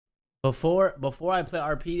Before I play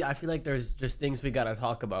RP, I feel like there's just things we gotta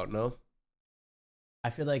talk about, no? I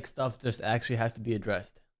feel like stuff just actually has to be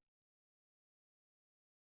addressed.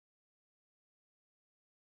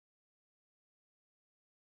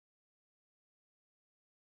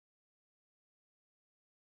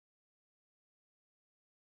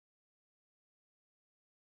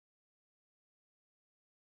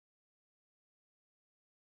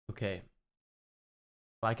 Okay.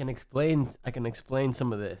 So I can explain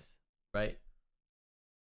some of this, right?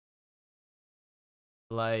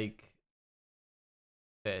 Like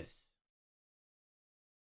this.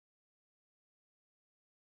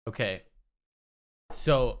 Okay.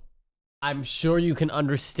 So I'm sure you can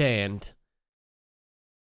understand.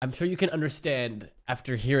 I'm sure you can understand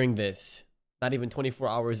after hearing this, not even 24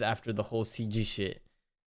 hours after the whole CG shit,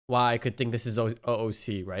 why I could think this is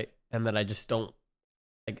OOC, right? And that I just don't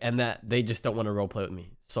like, and that they just don't want to roleplay with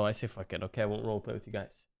me. So I say, fuck it, okay, I won't roleplay with you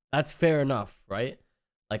guys. That's fair enough, right?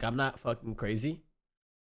 Like, I'm not fucking crazy.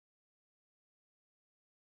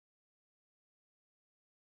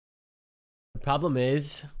 The problem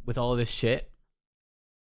is with all of this shit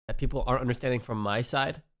that people aren't understanding from my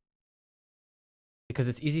side, because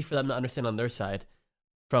it's easy for them to understand on their side.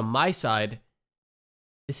 From my side,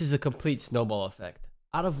 this is a complete snowball effect.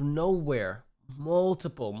 Out of nowhere,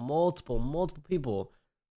 multiple people,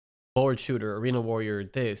 board shooter, arena warrior,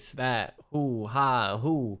 this, that,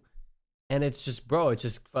 who, and it's just, bro, it's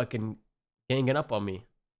just fucking ganging up on me.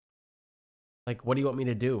 Like, what do you want me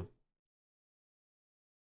to do?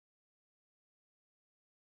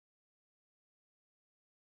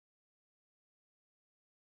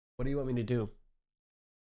 What do you want me to do?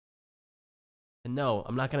 And no,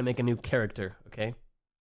 I'm not gonna make a new character, okay?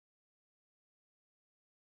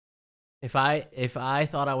 If I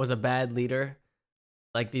thought I was a bad leader,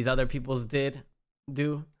 like these other people's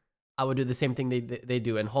do, I would do the same thing they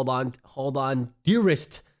do and hold on,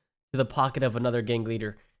 dearest, to the pocket of another gang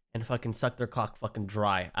leader and fucking suck their cock fucking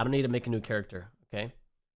dry. I don't need to make a new character, okay?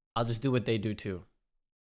 I'll just do what they do too.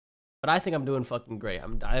 But I think I'm doing fucking great.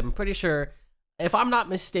 I'm pretty sure, if I'm not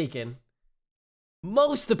mistaken,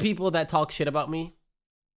 most of the people that talk shit about me,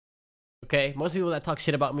 okay, most people that talk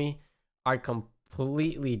shit about me are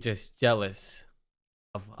completely just jealous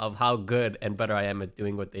of how good and better I am at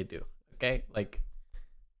doing what they do. Okay? Like,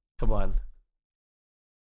 come on.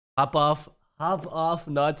 Hop off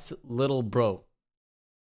nuts, little bro.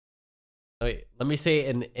 Wait, let me say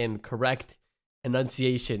it in correct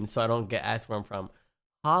enunciation so I don't get asked where I'm from.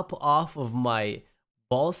 Hop off of my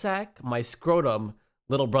ball sack, my scrotum,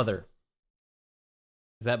 little brother.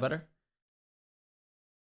 Is that better?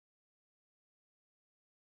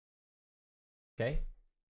 Okay.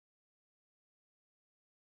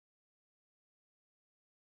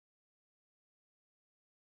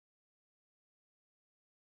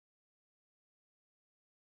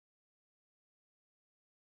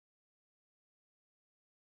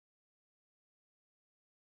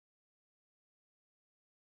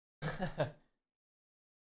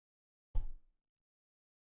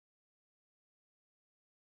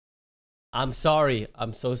 I'm sorry.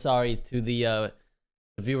 I'm so sorry to the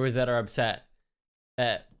viewers that are upset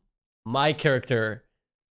that my character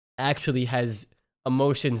actually has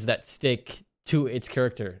emotions that stick to its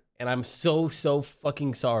character. And I'm so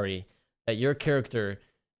fucking sorry that your character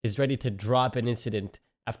is ready to drop an incident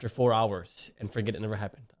after 4 hours and forget it never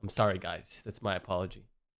happened. I'm sorry, guys. That's my apology.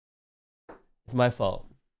 It's my fault.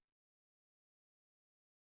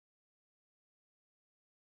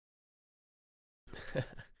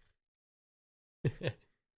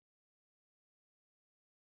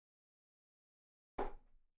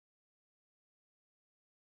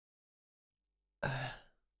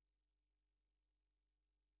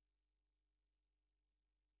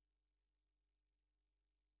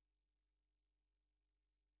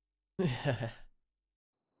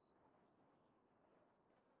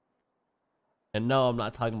 And no, I'm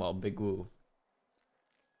not talking about Big Woo.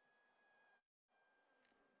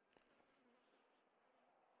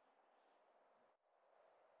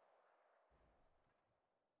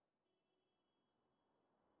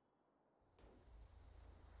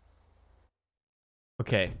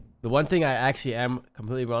 Okay, the one thing I actually am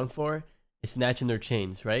completely wrong for is snatching their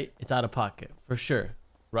chains, right? It's out of pocket, for sure,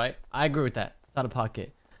 right? I agree with that. It's out of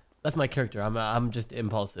pocket. That's my character. I'm just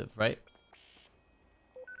impulsive, right?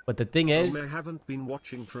 But the thing is, I haven't been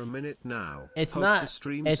watching for a minute now. it's Hope not the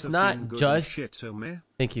streams it's have not been good just shit, Omie.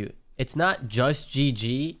 thank you. It's not just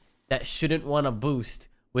GG that shouldn't want to boost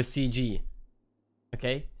with CG.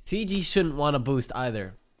 Okay? CG shouldn't want to boost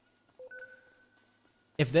either.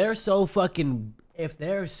 If they're so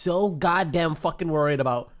goddamn fucking worried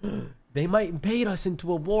about They might bait us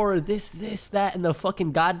into a war, this, that, and the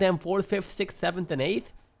fucking goddamn 4th, 5th, 6th, 7th, and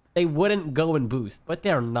 8th. They wouldn't go and boost, but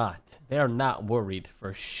they're not. They're not worried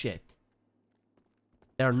for shit.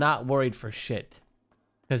 They're not worried for shit.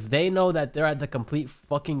 Because they know that they're at the complete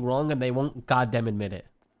fucking wrong and they won't goddamn admit it.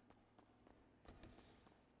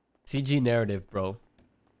 CG narrative, bro.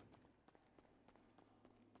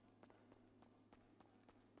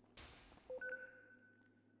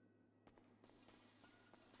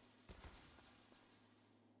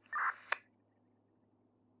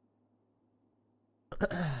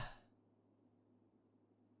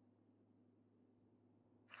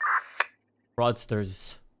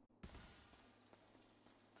 Fraudsters.